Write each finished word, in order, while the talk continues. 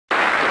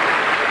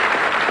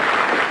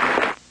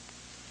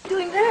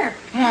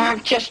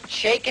I'm just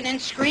shaking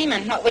and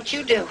screaming. What would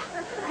you do?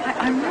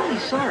 I'm really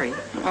sorry.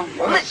 Oh,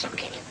 well, that's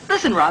okay.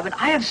 Listen, Robin,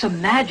 I have some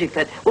magic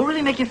that will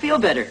really make you feel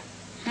better.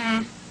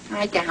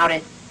 I doubt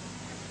it.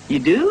 You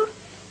do?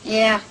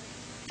 Yeah.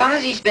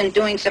 Fozzie's been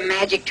doing some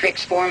magic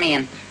tricks for me,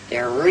 and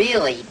they're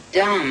really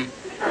dumb.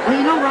 Well,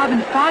 you know, Robin,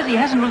 Fozzie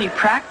hasn't really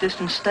practiced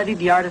and studied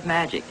the art of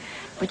magic.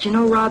 But you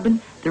know,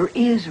 Robin, there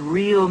is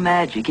real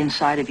magic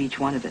inside of each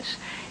one of us.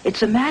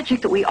 It's a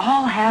magic that we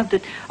all have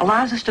that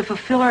allows us to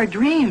fulfill our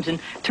dreams and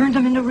turn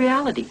them into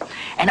reality.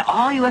 And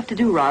all you have to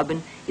do,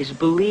 Robin, is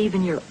believe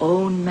in your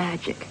own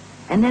magic.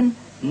 And then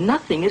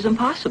nothing is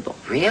impossible.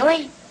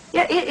 Really?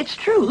 Yeah, it's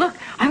true. Look,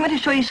 I'm going to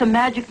show you some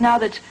magic now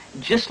that's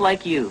just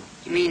like you.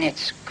 You mean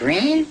it's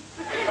green?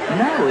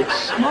 No, it's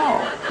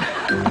small.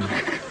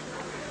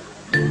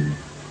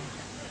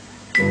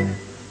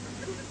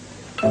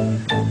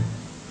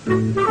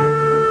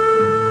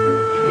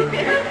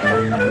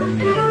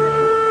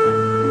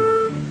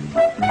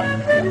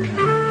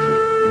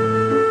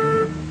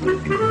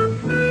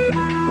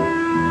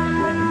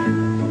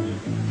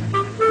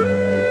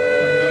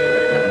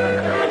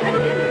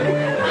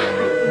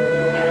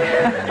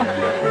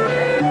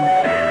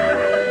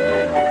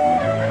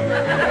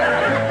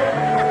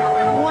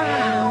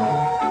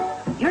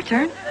 Your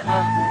turn.